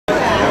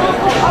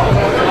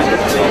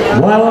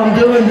While I'm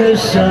doing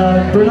this,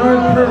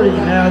 Bernard Purdie,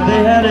 now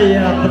they had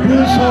the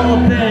Blues Hall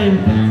of Fame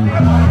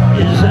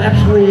is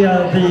actually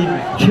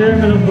the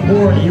chairman of the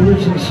board. He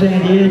lives in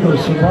San Diego,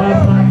 so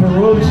Rob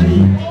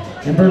Paparozzi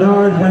and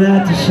Bernard went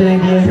out to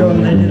San Diego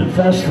and they did a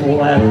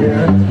festival out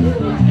there.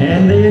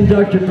 And they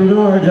inducted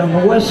Bernard on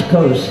the West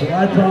Coast, so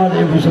I thought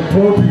it was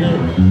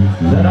appropriate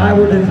that I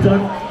would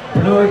induct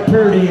Bernard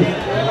Purdie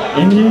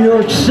in New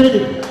York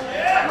City.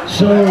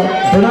 So,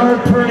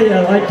 Bernard Purdie,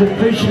 I'd like to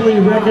officially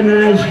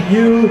recognize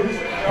you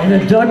and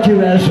induct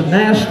you as a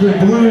master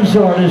blues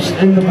artist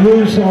in the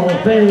Blues Hall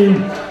of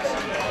Fame,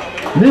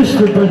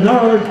 Mr.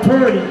 Bernard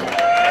Purdie.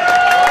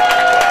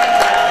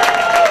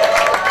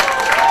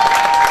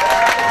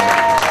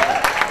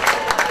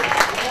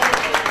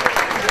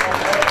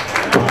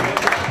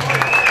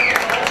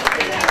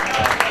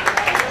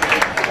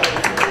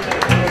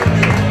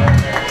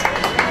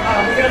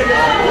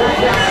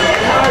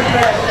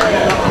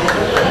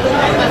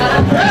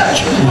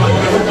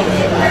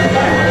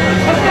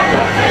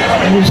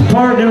 His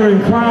partner in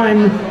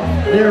crime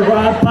there,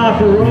 Rob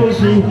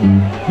Paparozzi,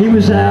 he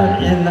was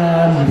out in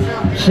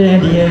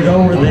San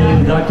Diego where they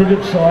inducted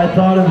it, so I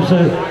thought it was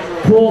a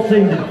cool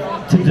thing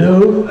to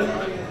do.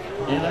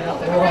 And I got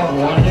the wrong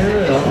one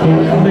here.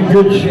 I'm in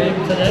good shape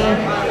today.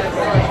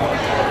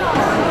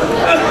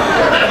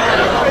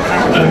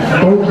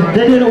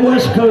 They did a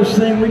West Coast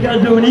thing, we got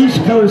to do an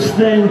East Coast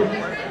thing.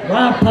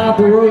 Rob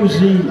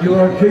Paparozzi, you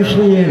are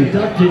officially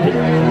inducted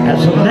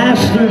as a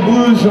master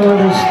blues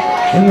artist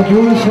in the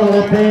Blues Hall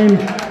of Fame,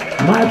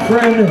 my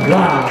friend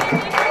Rob.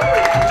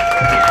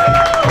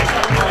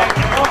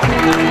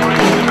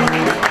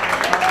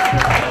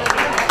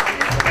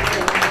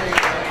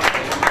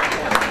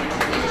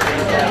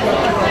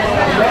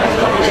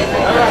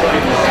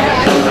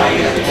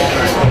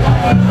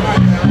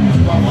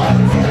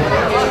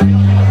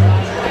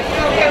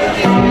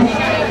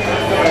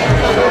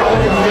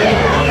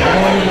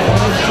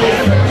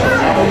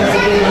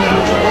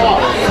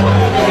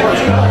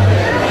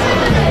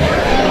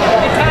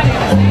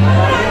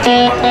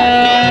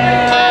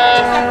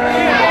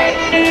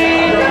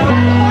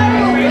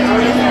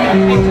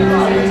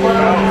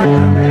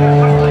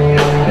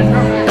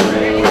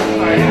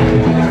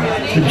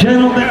 The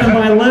gentleman to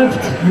my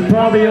left, you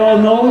probably all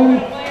know him.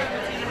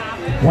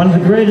 One of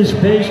the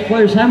greatest bass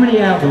players. How many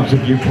albums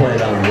have you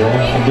played on, Will?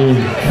 I mean,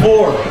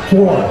 four.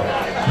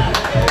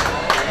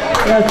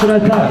 That's what I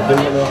thought.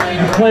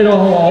 You played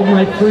all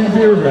my Free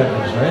Beer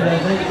records, right? I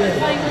think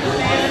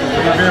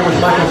Free Beer with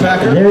Michael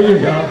Packer. There you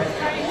go.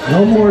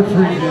 No more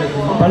Free Beer.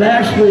 But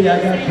actually,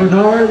 I got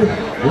Bernard,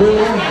 Will,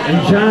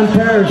 and Jon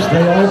Paris.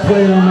 They all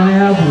played on my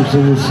albums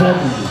in the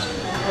 70s.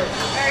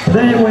 But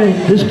anyway,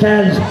 this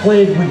cat has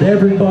played with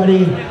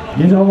everybody.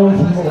 You know him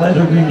from the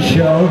Letterman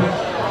show.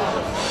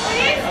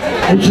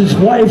 It's his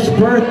wife's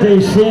birthday,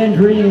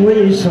 Sandrine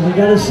Lee, so we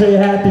gotta say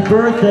happy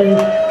birthday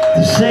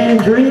to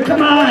Sandrine.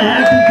 Come on,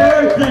 happy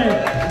birthday!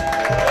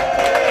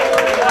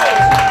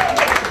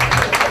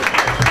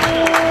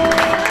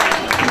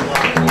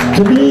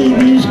 To me,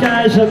 these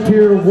guys up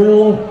here,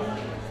 Will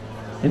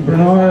and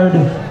Bernard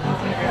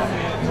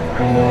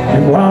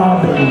and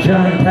Rob and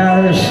Jon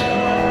Paris,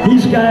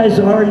 these guys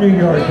are New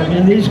York. I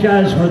mean, these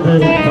guys were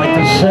the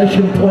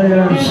session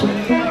players.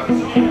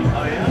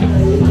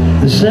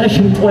 The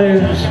session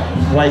players,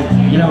 like,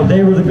 you know,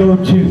 they were the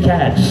go-to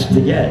cats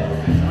to get.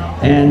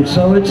 And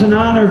so it's an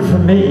honor for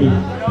me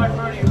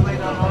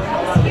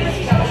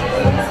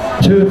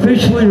to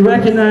officially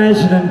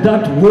recognize and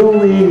induct Will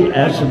Lee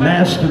as a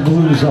master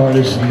blues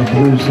artist in the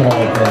Blues Hall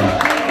of Fame.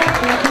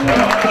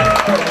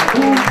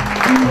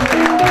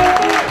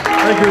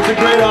 Thank you, it's a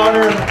great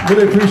honor,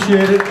 really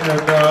appreciate it.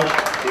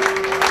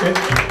 And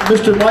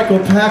Mr. Michael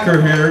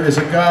Packer here is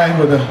a guy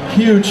with a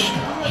huge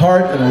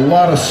heart and a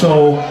lot of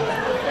soul.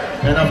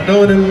 And I've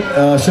known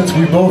him since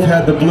we both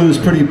had the blues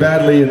pretty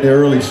badly in the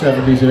early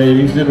 70s and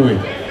 80s, didn't we?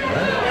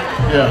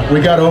 Yeah,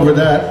 we got over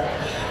that.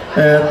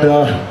 And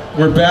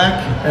we're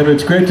back, and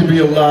it's great to be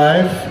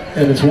alive.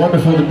 And it's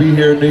wonderful to be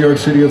here in New York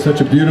City on such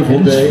a beautiful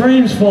day. The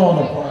screen's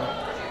falling apart.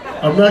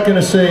 I'm not going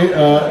to say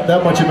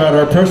that much about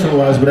our personal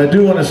lives, but I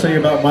do want to say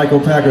about Michael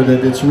Packer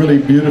that it's really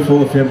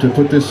beautiful of him to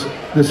put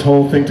this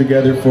whole thing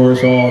together for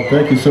us all.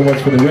 Thank you so much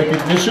for the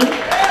recognition.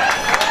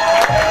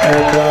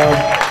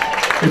 And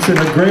it's a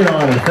great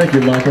honor. Thank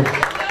you, Michael.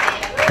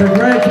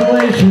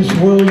 Congratulations,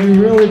 Will. You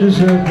really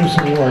deserve this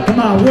award. Come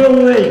on, Will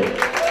Lee.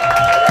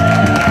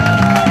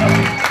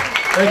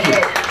 Thank you.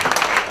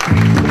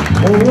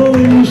 Well,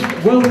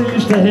 Will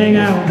used to hang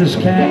out with this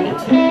cat.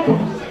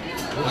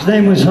 His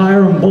name was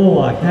Hiram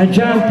Bullock. Now,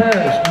 Jon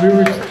Paris,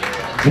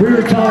 we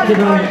were talking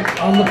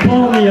on the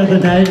phone the other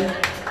night,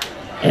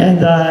 and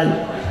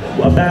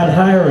about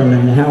Hiram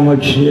and how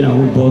much, you know,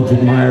 we both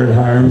admired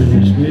Hiram and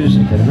his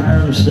music. And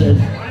Hiram said,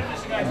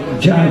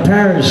 Jon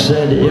Paris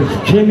said, if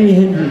Jimi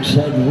Hendrix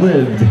had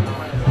lived,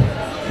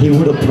 he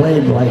would have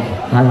played like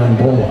Hiram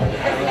Bullock.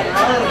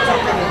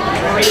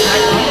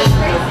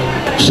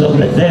 So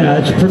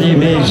that's pretty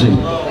amazing.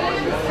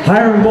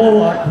 Hiram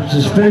Bullock was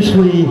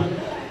especially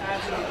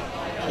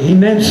he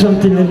meant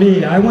something to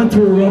me. I went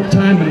through a rough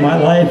time in my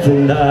life,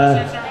 and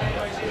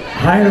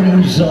Hiram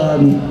was,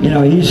 you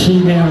know, he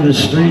see me on the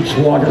streets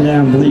walking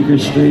down Bleecker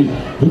Street.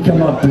 He'd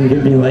come up and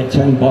give me like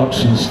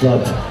 $10 and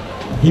stuff.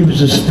 He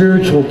was a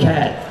spiritual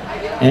cat,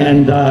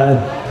 and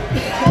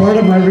part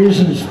of my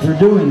reasons for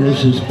doing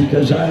this is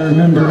because I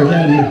remember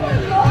him,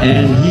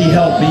 and he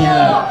helped me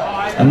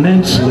out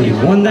immensely.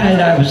 One night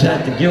I was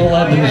at the Gil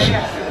Evans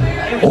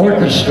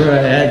Orchestra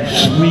at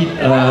Sweet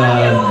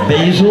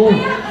Basil,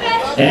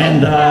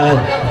 and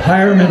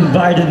Hiram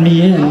invited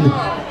me in.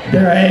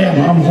 There I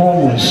am, I'm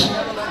homeless.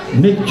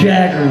 Mick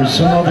Jagger and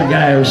some other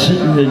guy are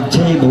sitting at the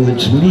table.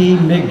 It's me,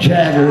 Mick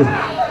Jagger,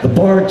 the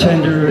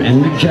bartender,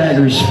 and Mick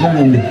Jagger's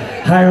friend.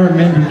 Hiram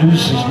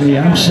introduces me.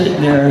 I'm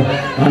sitting there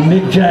on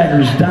Mick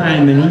Jagger's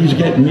dime, and he's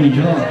getting me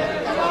drunk.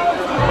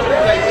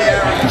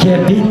 You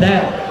can't beat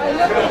that.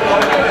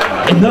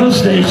 In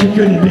those days, you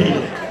couldn't beat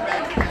it.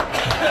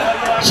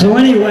 So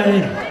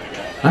anyway,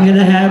 I'm going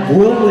to have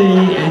Will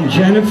Lee, and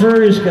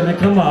Jennifer is going to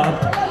come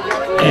up,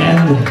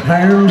 and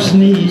Hiram's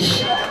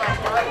niece.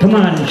 Come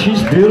on,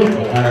 she's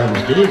beautiful,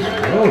 Hiram's niece.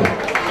 Whoa.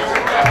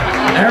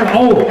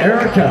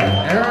 Erica.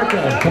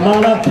 Erica, come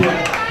on up here.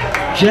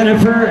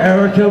 Jennifer,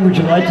 Erica, would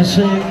you like to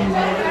say anything?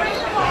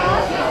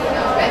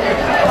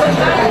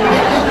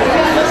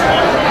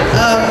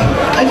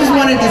 I just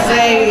wanted to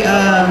say,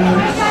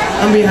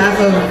 on behalf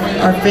of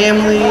our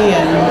family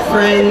and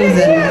friends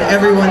and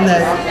everyone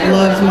that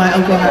loves my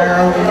Uncle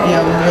Hiram, you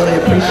know, we really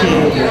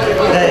appreciate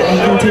that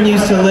he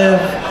continues to live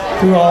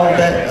through all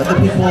the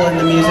people and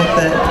the music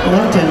that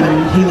loved him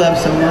and he loved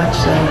so much.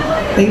 So,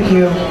 thank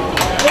you.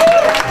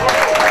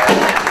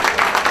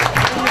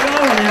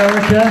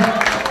 Erica.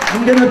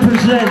 I'm going to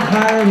present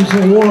Hiram's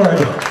award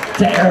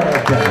to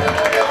Erica.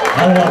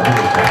 I love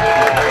you.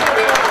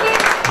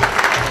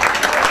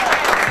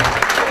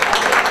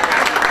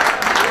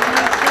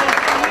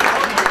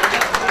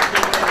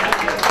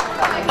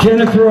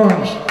 Jennifer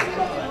Arms.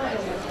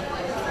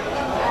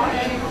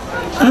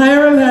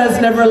 Hiram has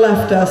never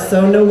left us,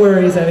 so no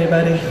worries,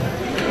 everybody.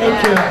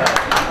 Thank you.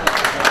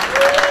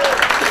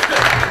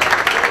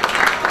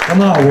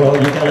 Come on, Will,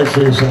 you got to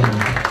say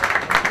something.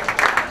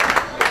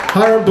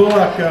 Hiram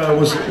Bullock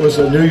was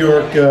a New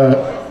York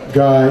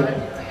guy.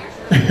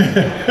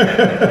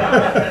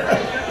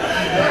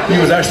 He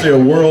was actually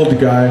a world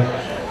guy,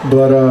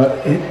 but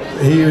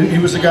he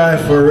was a guy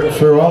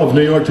for all of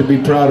New York to be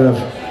proud of.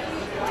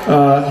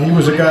 He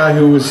was a guy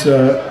who was,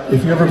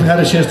 if you ever had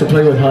a chance to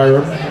play with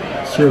Hiram,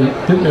 sure,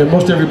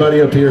 most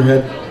everybody up here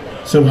had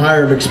some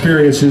Hiram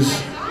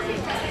experiences.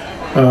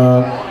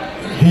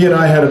 He and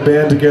I had a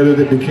band together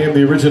that became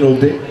the original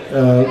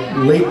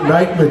Late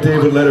Night with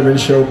David Letterman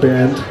show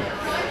band,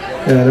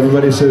 and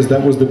everybody says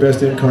that was the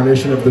best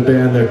incarnation of the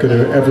band there could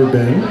have ever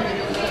been.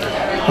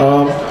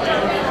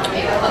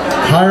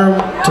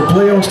 To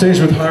play on stage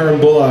with Hiram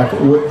Bullock,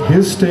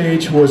 his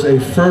stage was a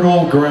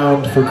fertile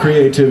ground for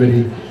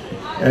creativity,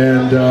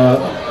 and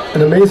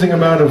an amazing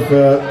amount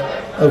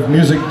of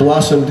music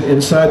blossomed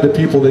inside the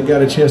people that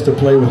got a chance to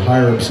play with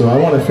Hiram. So I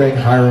want to thank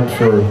Hiram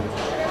for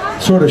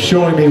sort of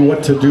showing me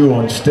what to do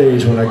on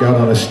stage when I got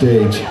on a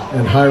stage.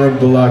 And Hiram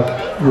Bullock,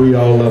 we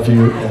all love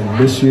you and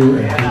miss you,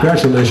 and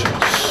congratulations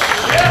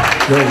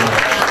very much.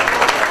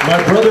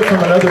 My brother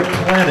from another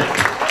planet.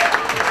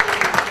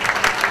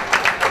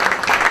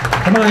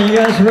 Come on, you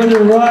guys ready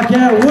to rock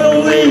out? Will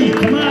Lee,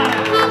 come on.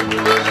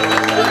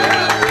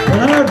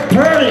 Bernard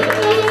Purdie.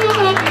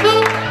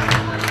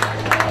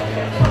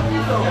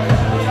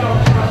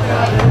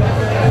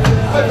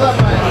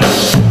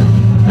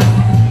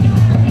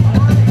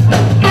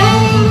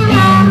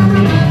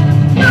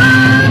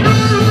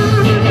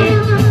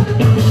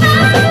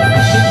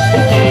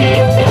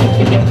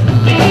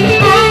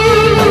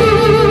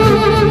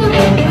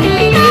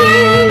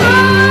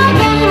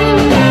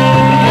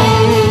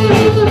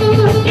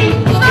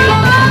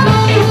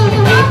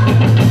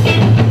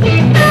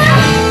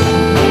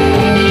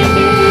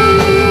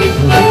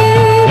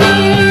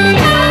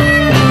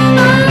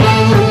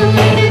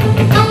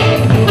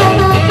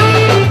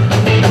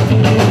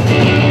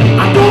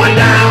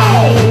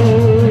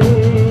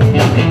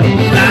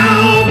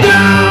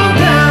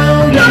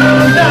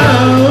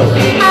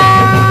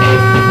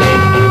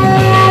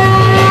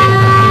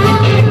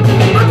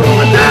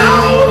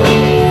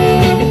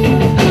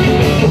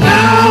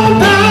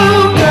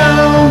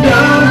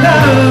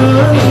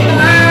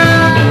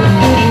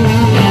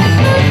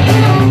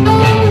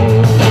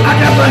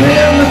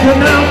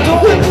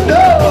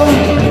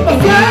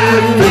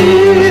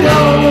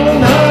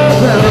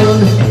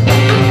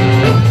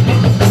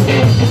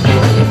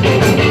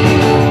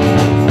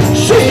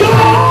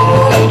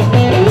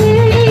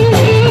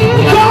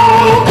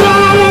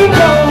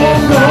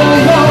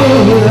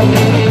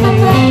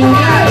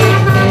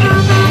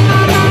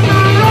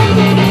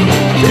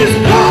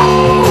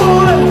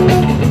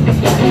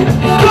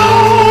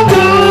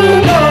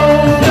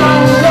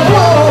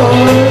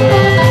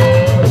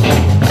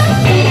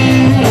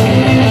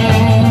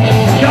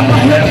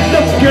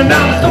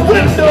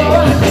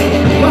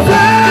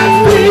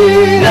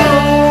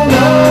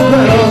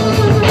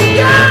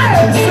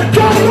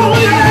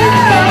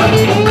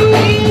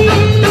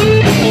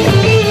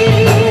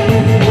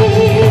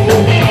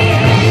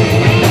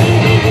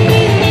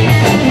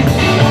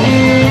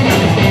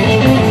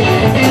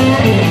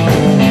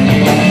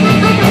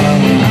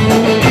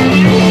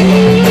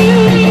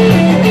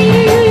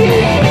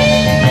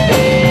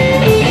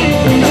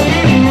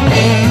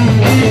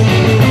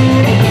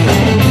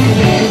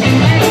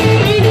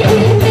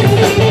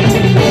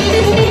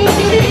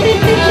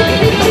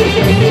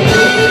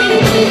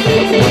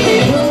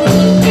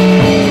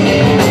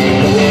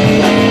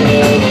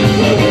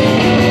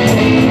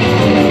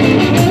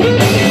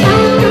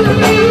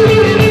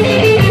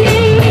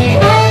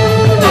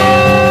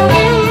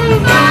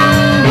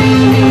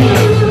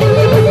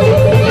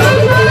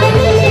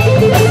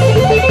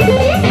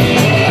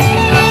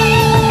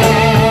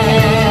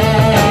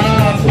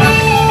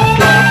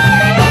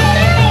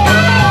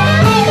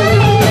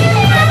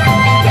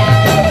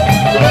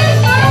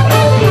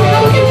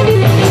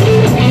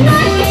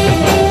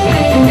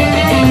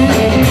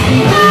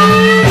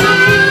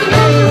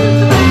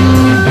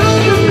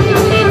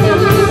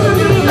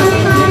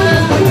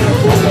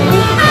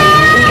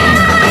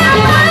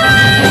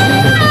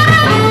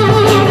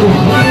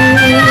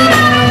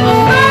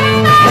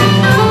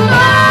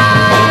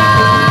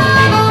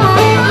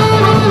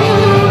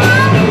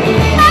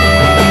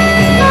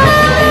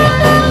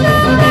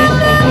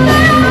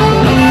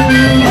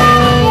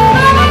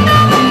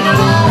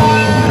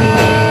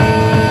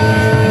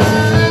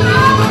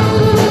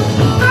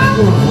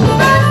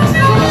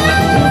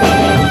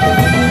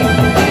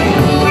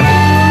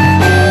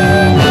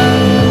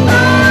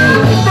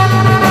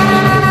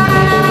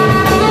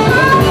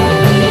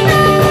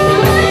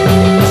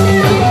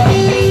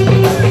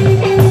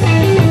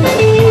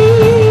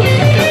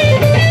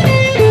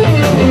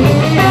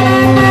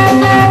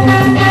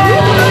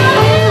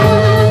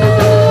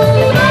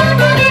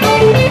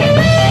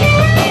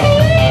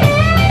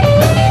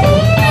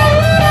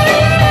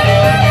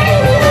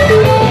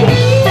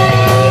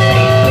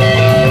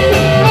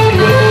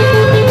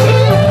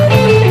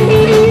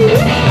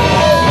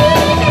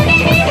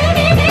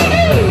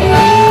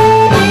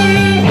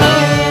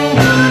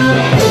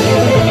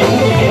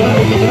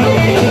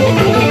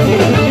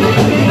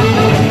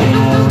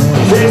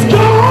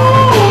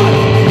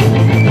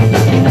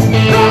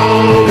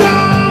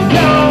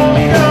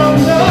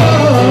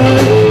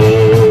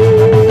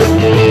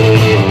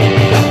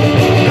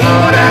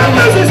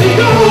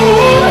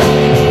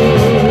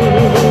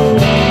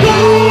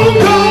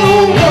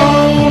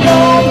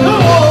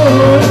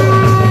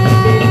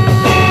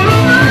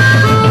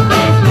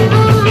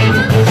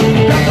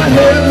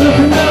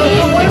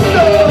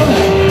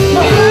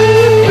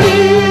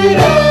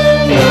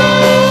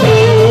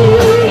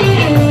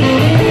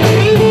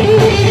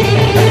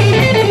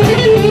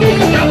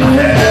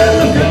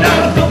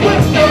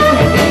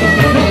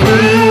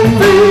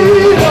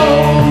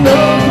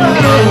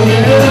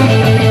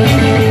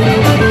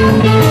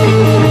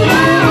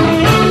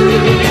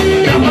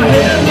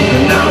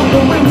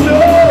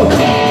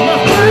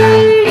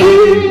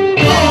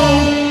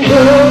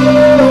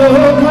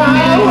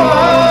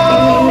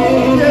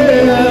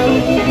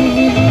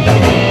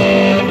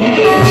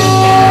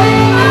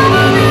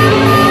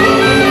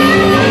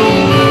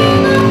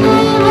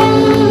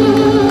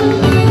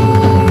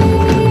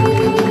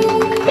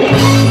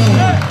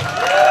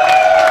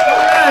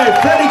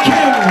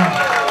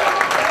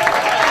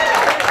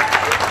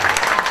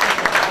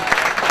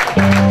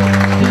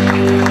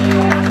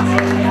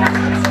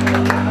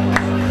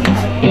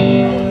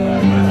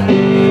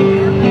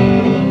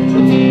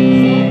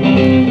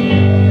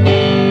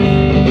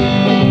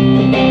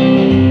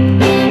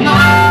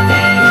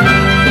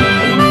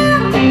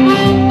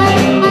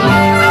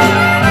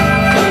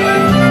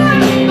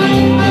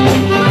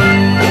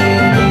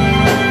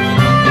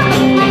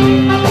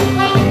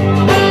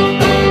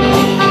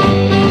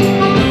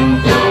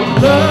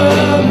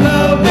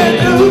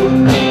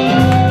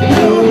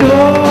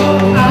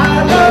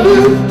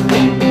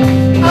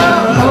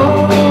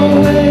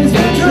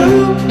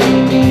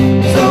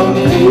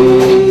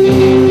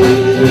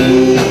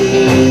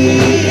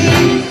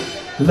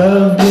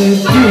 Love me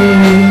do.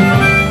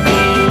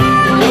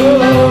 Oh,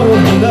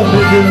 love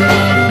me do.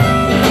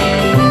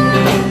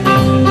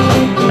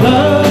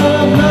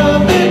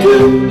 Love me do.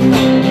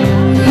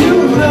 You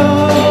know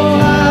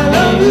I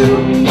love you.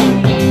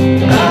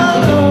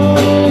 I'll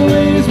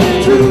always be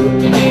true.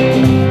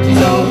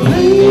 So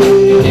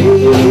please,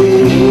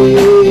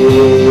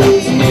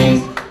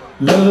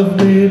 love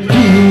me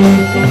do.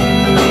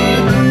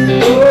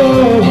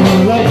 Oh,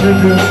 love me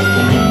do.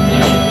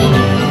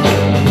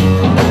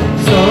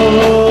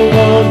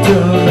 Someone to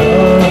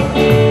love,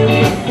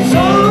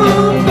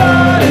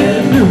 somebody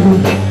new.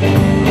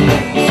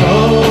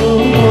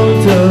 Someone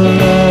to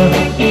love,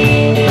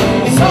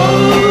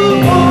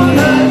 someone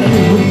like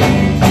you.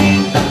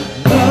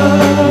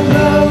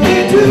 Love me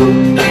too.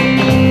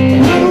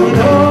 You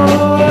know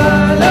I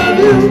love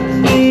you.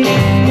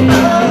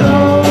 I'll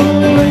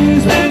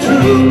always be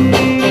true.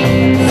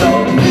 So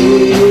please,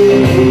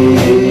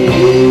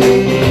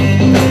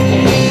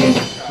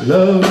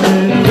 love me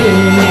too.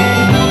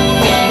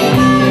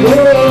 Oh,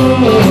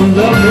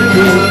 love me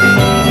too.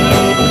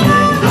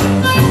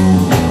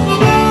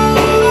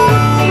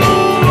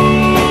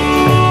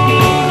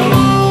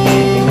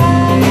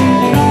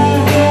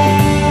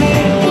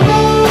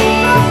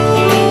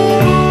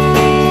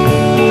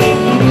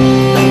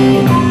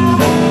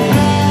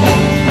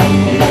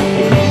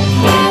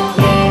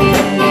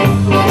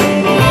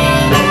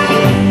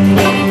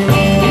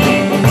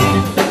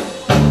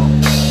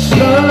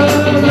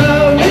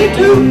 Love me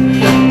too.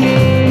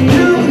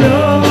 You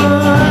know I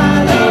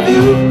love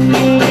you.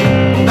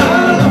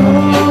 I'll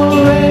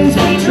always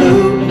be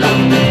true.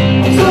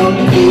 So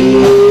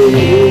please,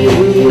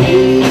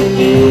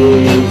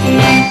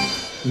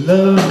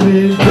 love me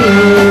too.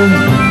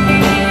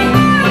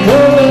 Oh,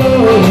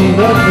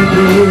 love me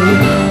too.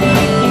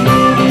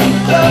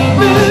 Love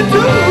me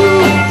too.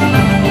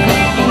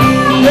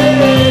 Yeah,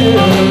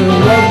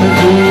 love me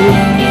too.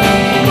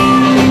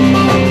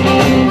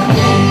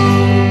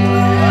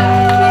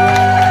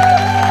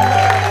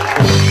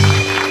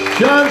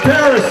 Jon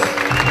Paris,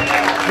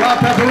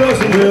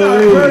 Paparozzi,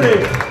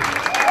 Purdie.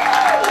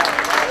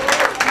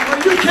 Are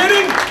you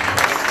kidding?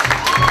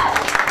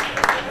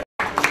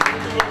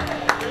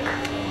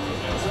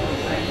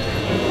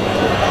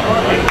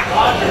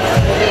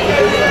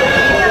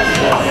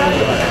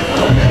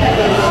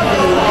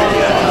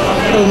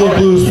 A little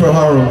blues for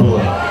Hiram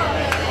Bullock.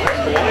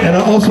 And I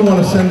also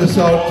want to send this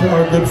out to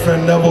our good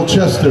friend Neville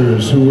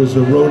Chesters, who was a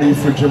roadie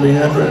for Jimi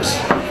Hendrix,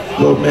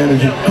 road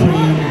manager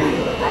Cream,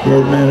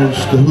 road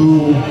managed The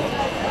Who.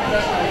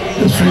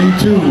 It's for you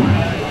too,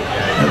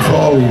 and for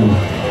all of you.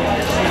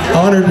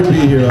 Honored to be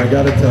here, I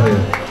gotta tell you.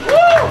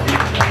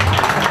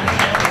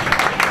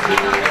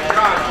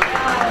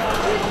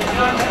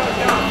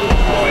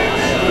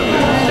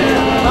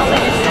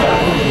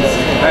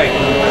 Hey,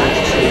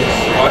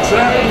 what's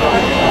that?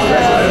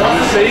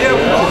 See you.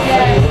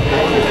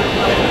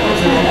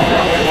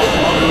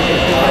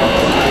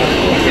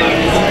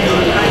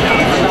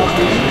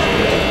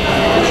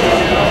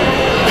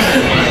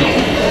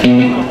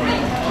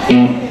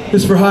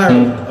 It's for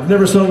Hiram. I've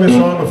never sung this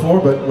song before,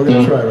 but we're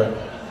gonna try right.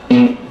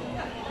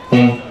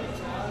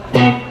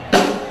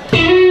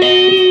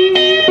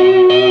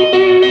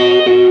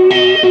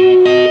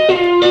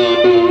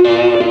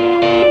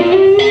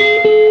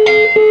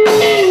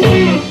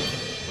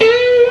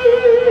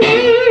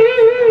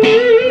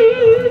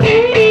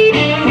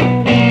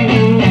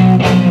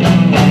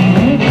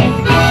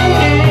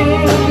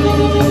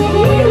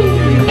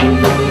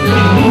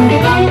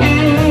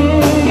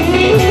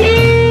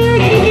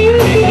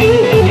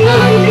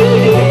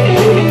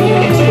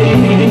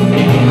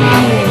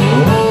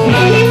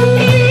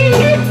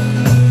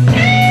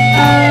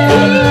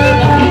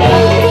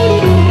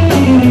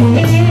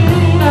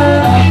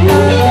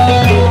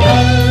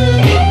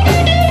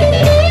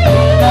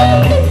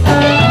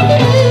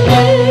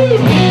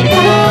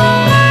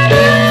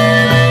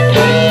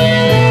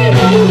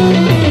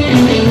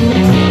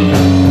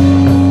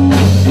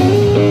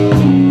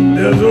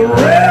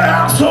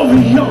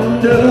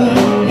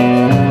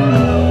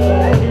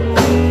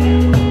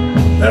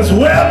 That's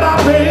where my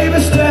baby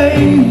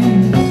stays.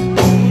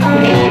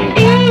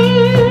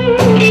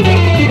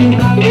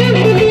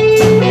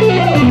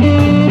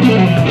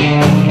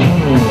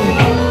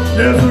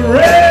 There's a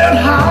red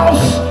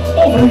house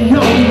over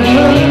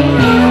yonder.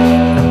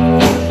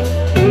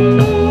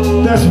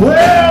 That's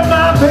where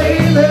my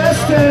baby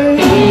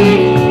stays.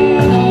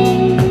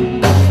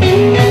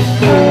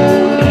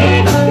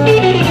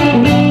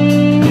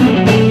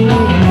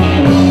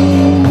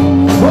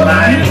 But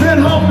I ain't been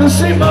home to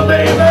see my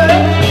baby.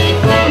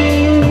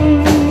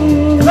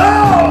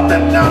 Lord,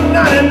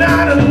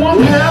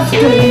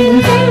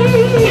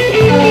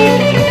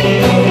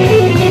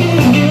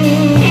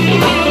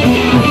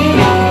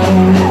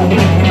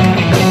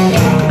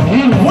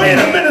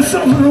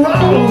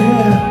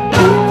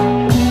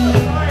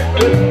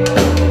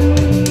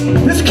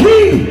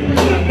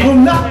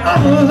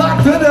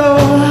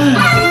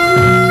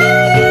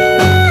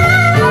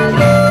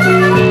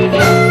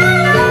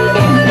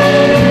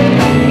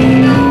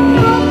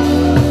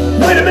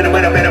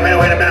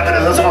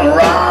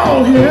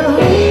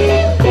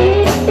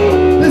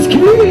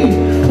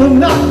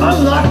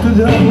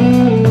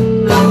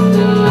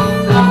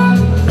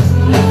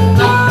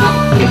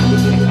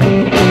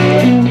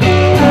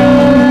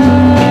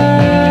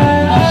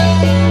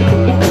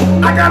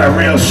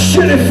 real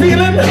shitty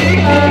feeling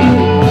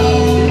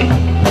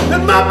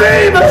that my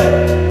baby,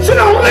 she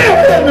don't live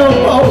here no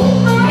more.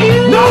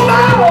 No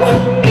more.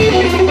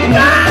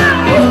 No.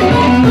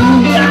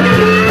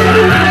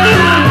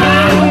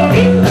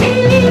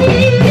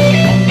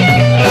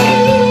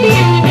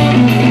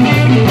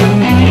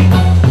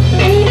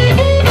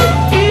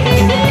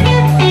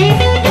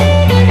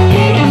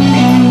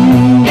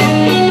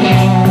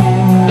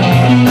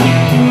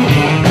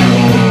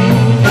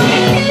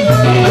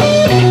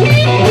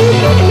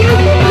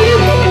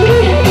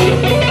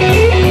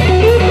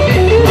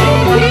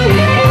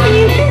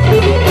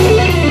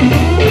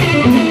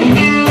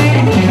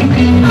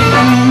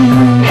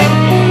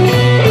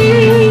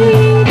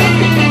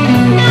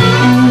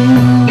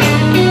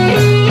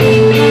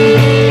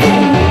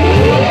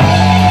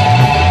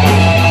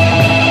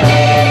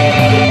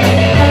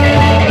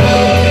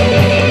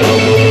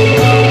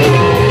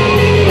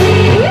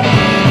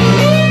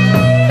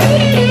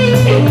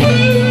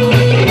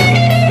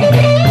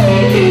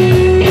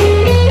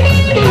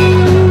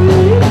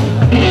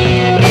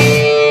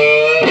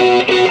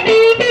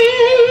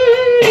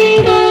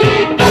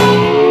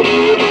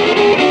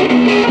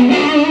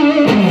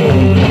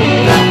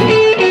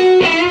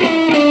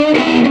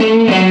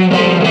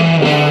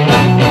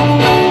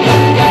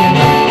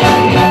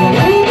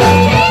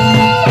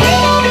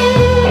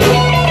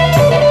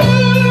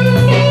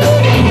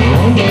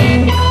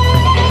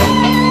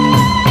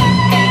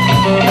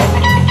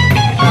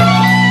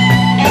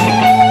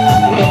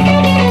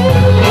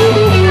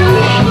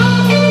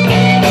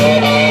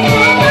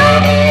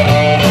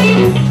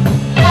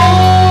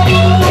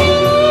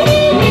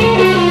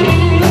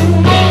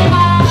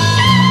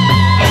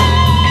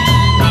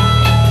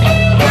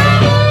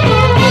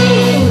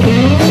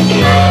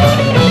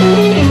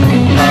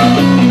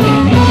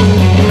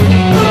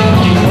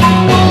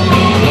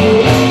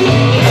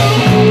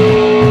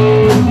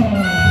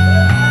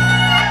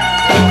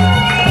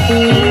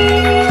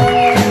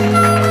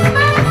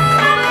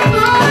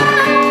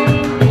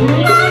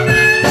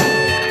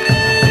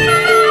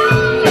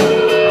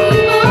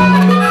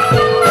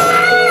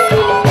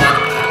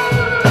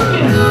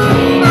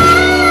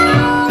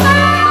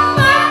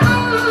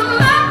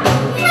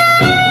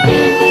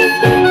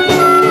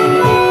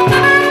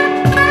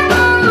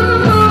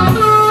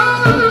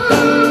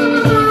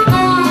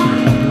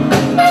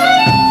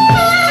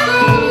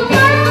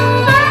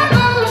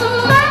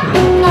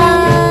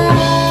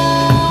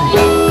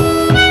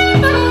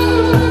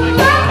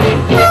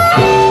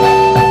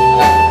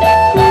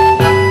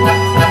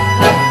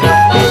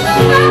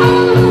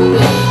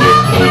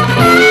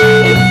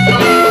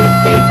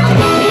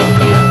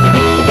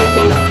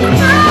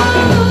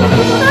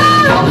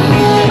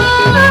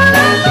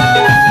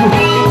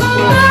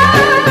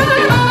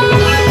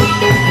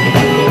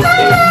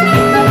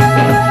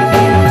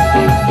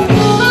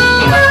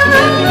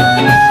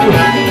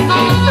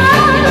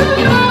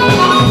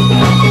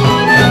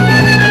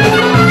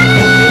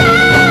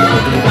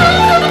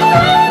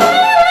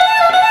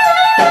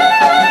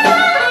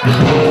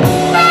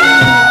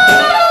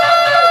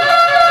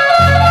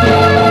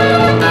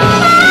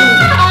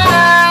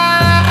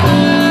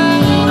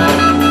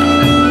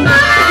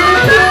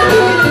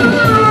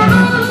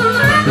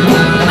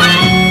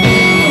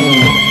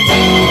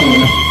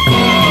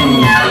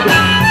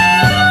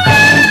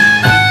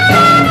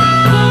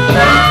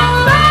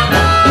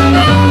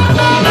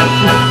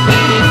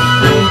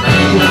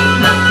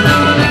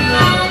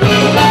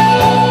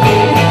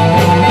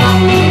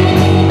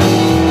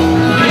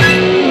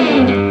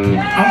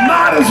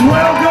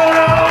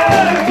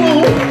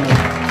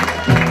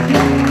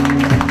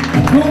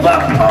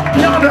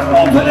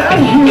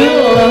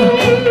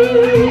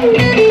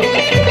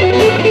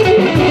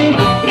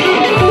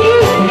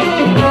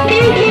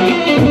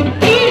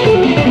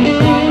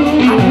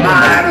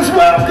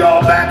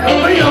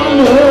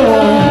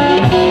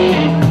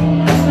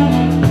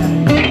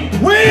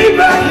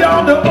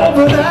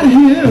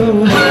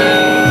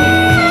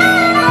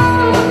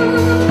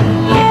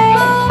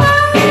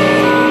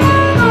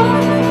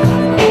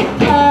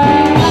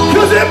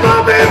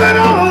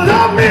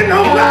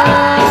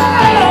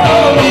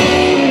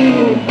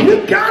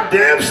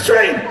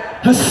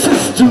 Her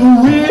sister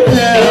will.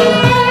 Yeah.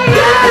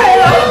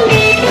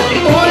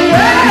 Oh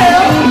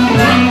yeah.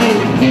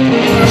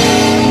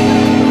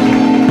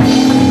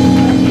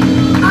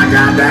 I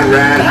got that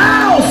red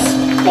house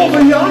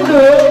over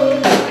yonder.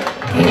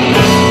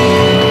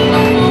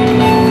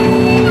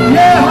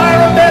 Yeah,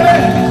 Hiram, baby.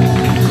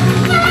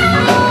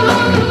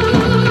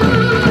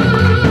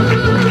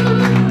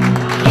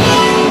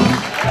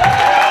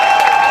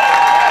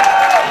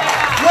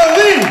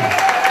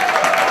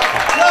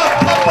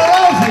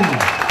 Paparozzi,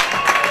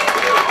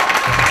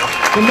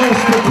 the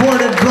most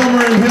recorded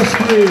drummer in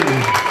history,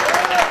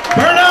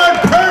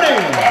 Purdie.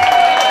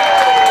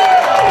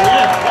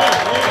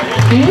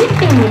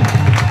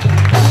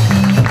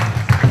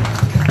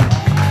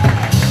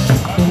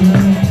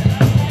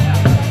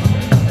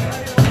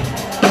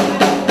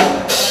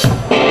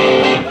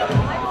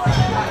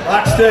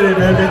 Rock steady,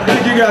 baby.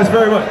 Thank you guys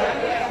very much.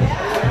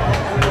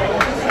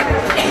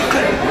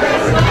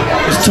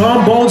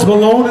 Tom Bones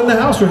Malone in the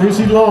house, or is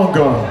he long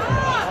gone?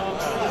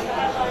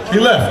 He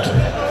left.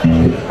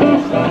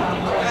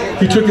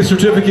 He took his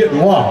certificate and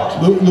walked.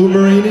 Lou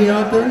Marini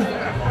out there?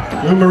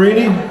 Lou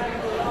Marini?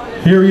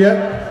 Here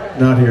yet?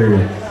 Not here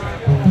yet.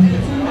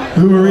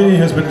 Lou Marini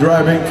has been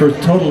driving for a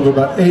total of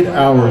about 8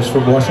 hours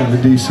from Washington,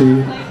 D.C.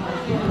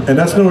 And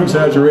that's no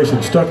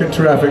exaggeration, stuck in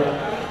traffic.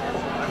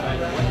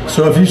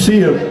 So if you see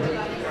him,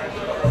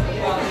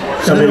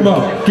 send him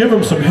up. Give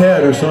him some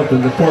head or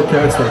something, the poor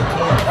cat's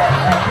like.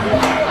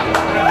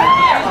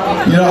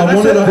 You know,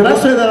 did I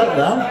say that up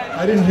now?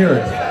 I didn't hear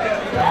it.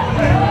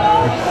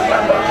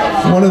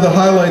 One of the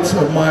highlights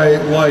of my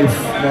life,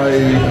 my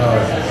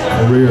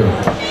career,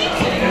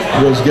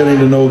 was getting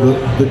to know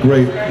the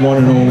great one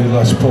and only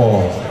Les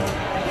Paul,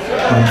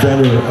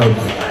 inventor of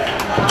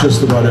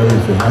just about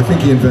everything. I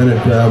think he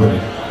invented gravity.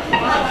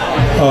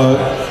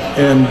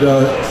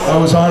 I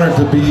was honored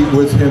to be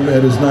with him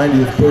at his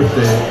 90th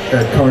birthday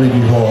at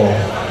Carnegie Hall.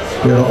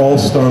 We had an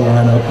all-star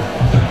lineup.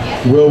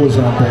 Will was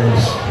on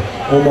bass,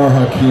 Omar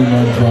Hakim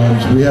on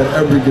drums. We had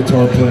every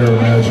guitar player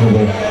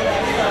imaginable,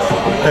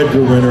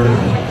 Edgar Winter,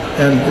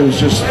 and it was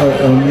just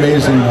an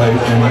amazing night.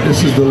 And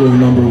this is the little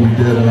number we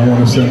did, and I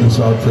want to send this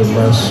out to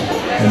Les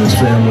and his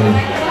family.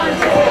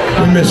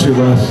 We miss you,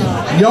 Les.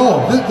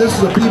 Yo, this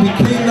is a B.B.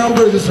 King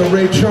number, this is a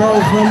Ray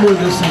Charles number,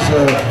 this is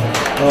a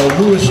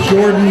Louis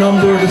Jordan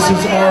number, this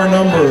is our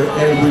number,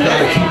 and we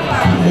gotta keep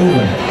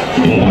moving.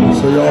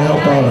 So y'all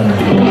help out on it.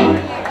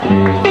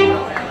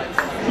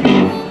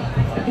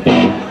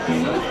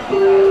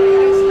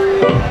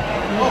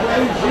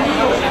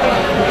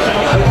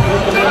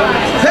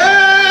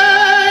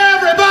 Hey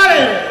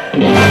everybody!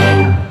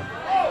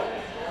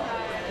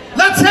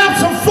 Let's have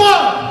some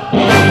fun!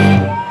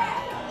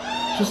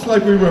 Just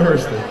like we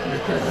rehearsed it.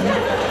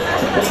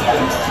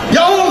 You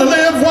only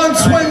live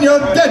once, when you're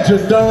dead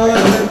you're done.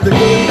 Let the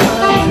good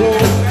times roll.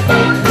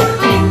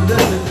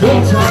 Let the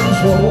good times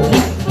roll.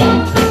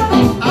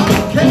 I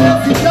don't care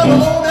if you're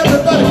alone,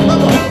 everybody come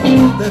on.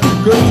 Let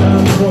the good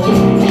times roll.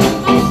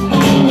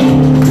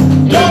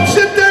 Don't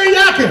sit there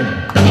yakking,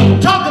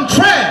 talking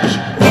trash.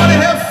 Want to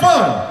have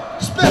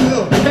fun, spend a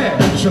little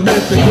cash. So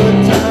let the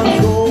good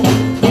times roll.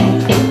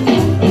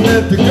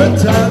 Let the good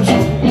times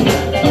roll.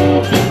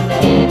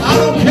 I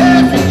don't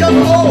care if you're young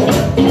or old.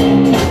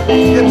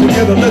 Get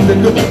together, let the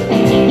good, let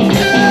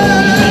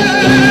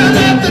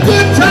the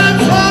good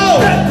times roll.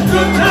 Let the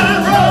good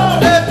times roll.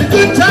 Let the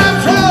good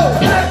times roll.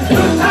 Let the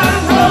good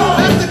times roll.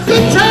 Let the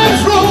good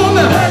times roll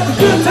now. Let the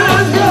good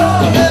times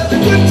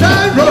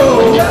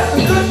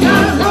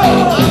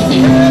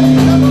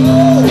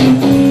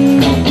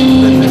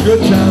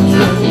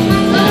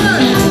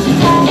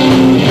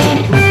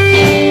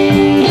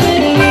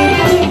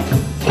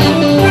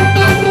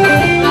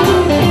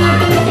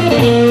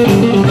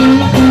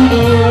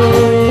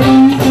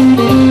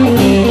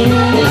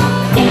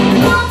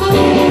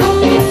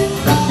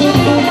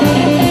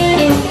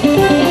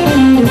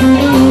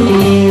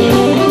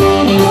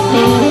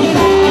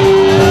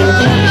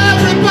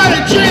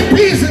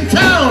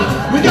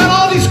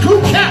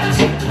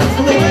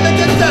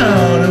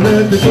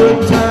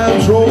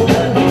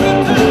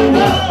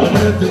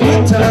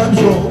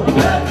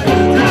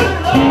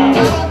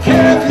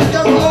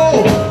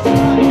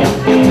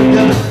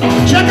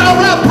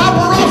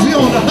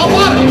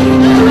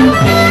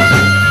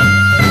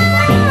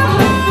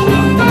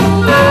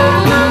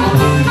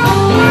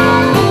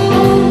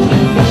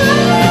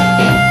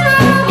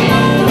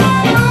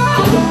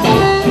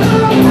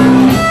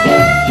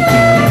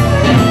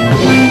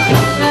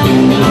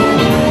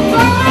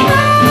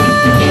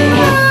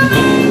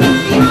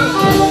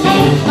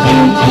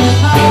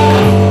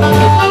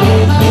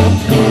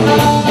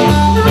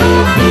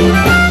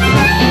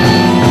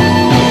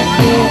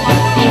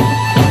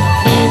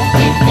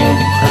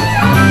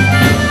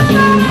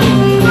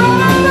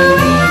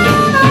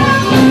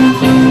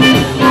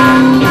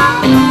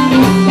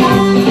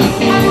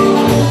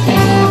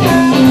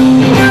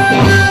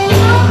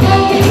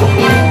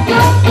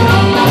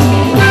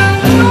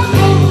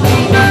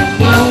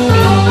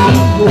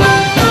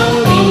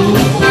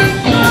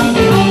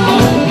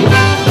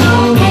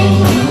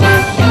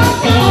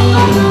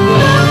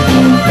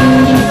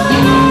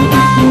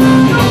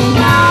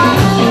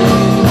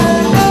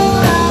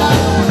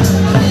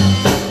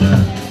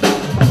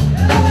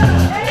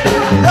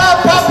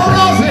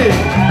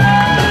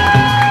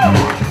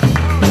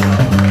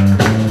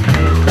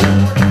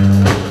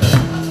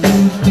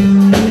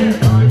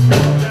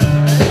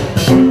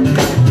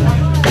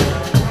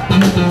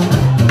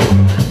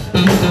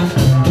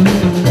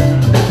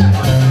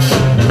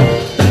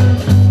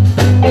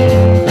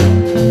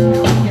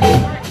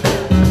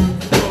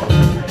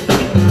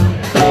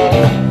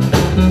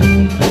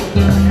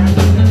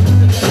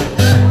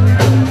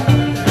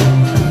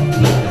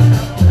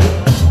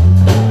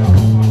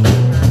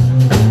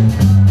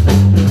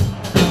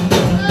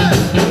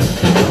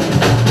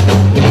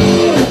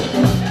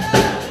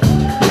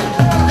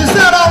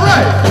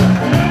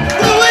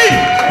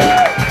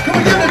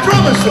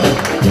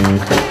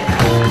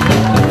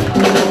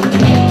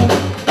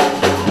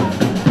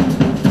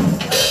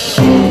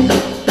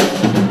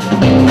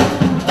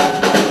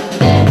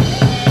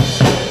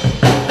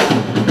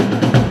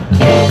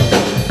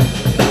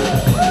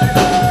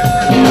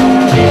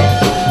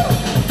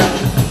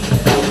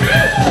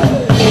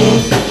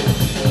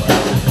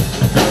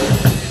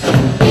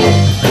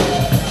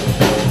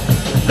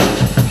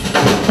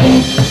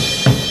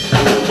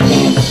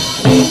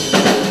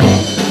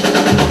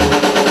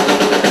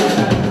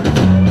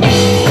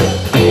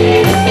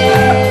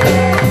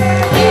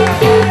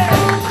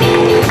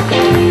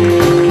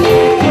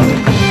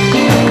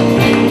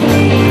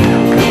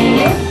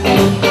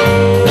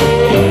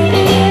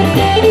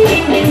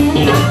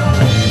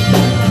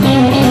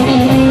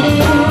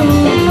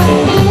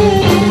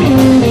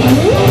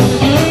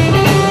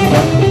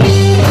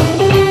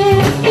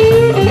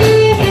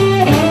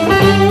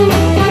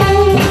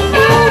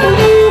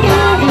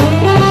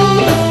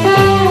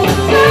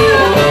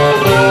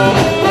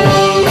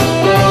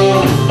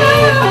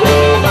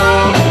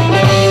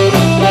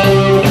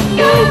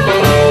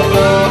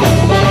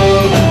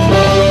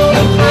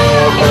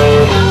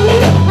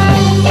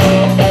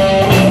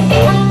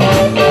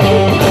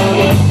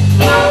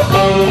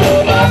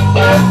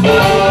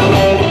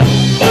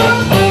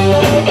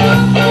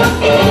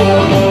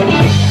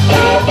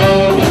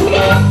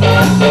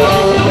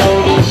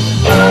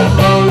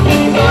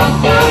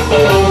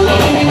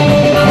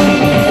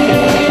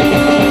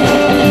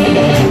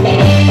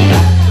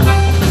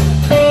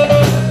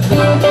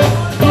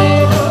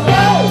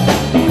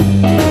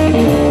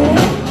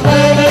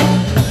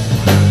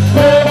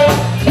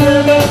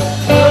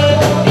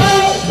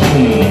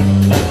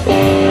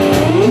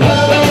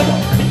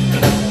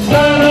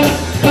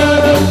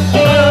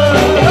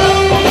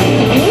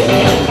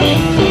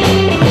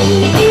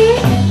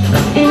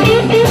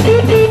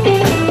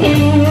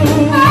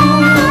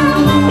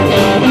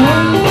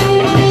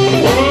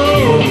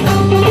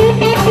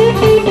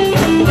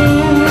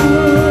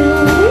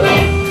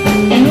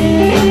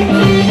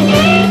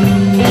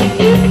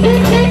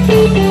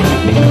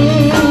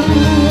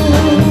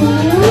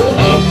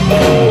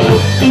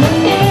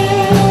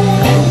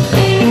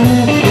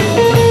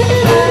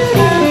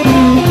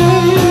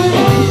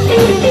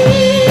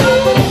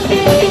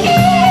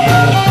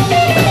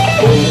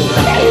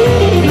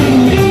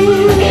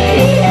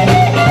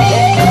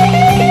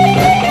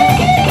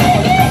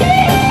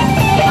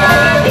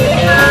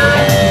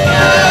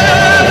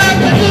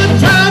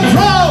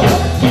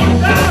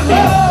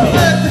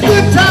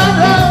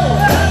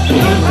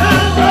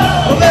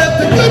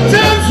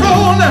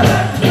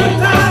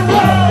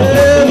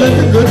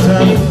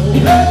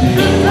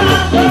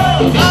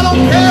I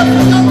don't care if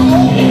you're young or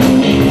old.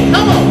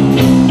 Come on.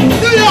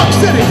 New York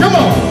City, come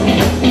on.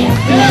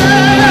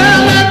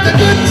 Yeah, let the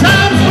good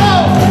times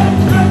roll.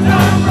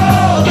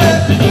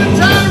 Let the good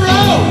time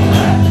roll.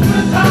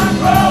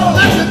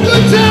 Let the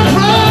good time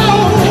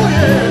roll.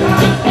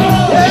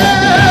 Yeah,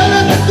 yeah,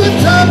 let the good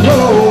time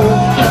roll.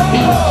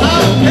 I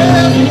don't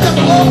care if you're young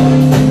or old.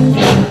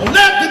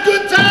 Let the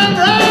good time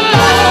roll.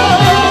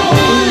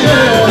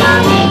 Yeah.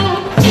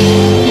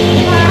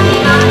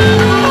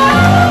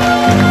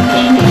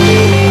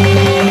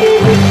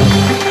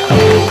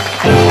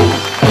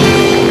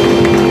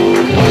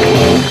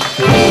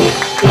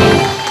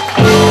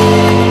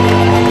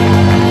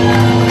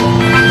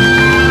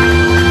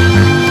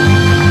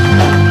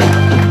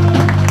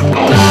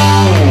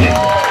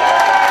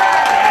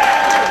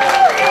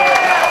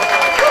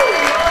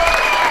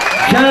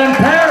 Jon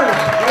Paris,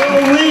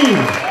 Lee,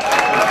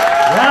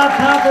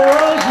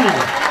 Paparozzi,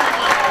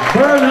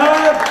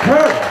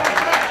 Purdie.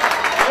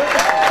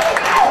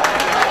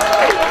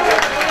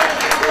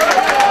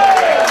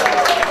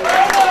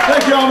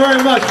 Thank you all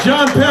very much.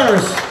 Jon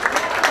Paris,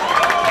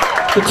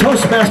 the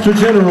Toastmaster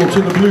General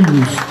to the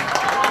blues.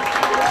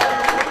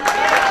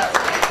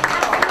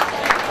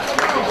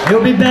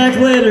 He'll be back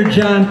later,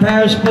 Jon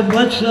Paris, but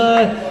let's,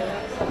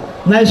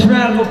 nice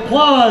round of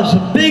applause,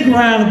 a big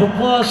round of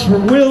applause for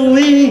Will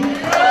Lee